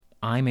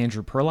I'm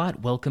Andrew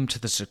Perlott. Welcome to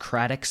the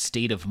Socratic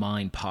State of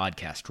Mind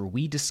podcast, where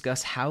we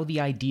discuss how the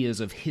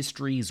ideas of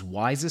history's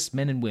wisest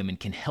men and women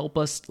can help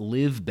us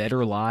live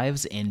better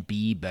lives and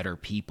be better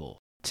people.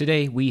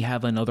 Today, we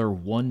have another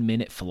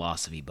 1-minute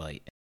philosophy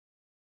bite.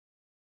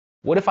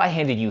 What if I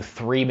handed you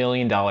 $3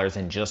 million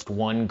and just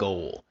one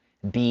goal?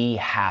 Be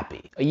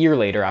happy. A year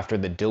later, after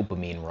the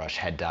dopamine rush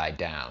had died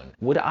down,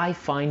 would I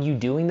find you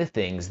doing the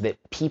things that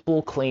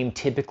people claim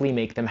typically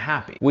make them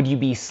happy? Would you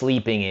be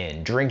sleeping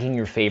in, drinking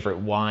your favorite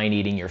wine,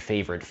 eating your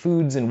favorite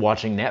foods, and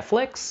watching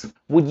Netflix?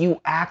 Would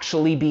you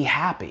actually be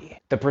happy?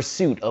 The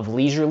pursuit of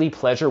leisurely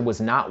pleasure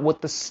was not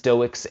what the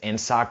Stoics and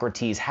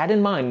Socrates had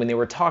in mind when they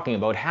were talking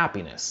about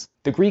happiness.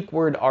 The Greek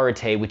word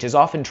arete, which is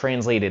often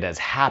translated as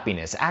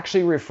happiness,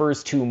 actually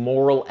refers to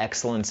moral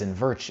excellence and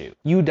virtue.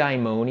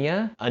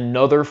 Eudaimonia,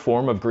 another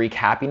form of Greek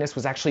happiness,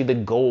 was actually the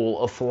goal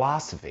of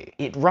philosophy.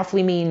 It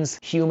roughly means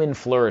human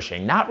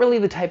flourishing, not really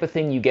the type of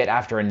thing you get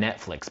after a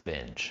Netflix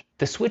binge.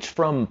 The switch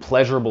from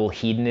pleasurable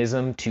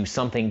hedonism to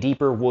something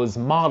deeper was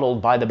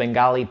modeled by the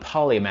Bengali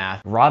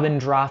polymath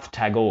Rabindranath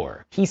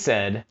Tagore. He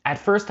said, "At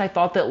first I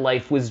thought that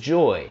life was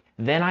joy.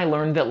 Then I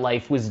learned that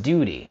life was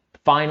duty.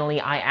 Finally,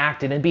 I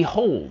acted, and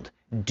behold,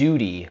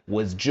 duty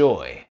was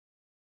joy."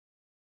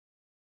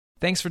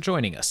 Thanks for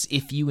joining us.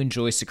 If you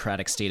enjoy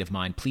Socratic State of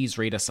Mind, please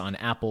rate us on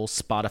Apple,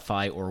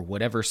 Spotify, or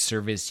whatever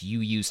service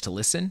you use to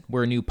listen.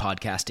 We're a new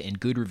podcast, and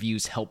good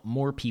reviews help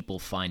more people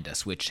find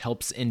us, which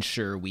helps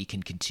ensure we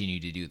can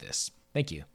continue to do this. Thank you.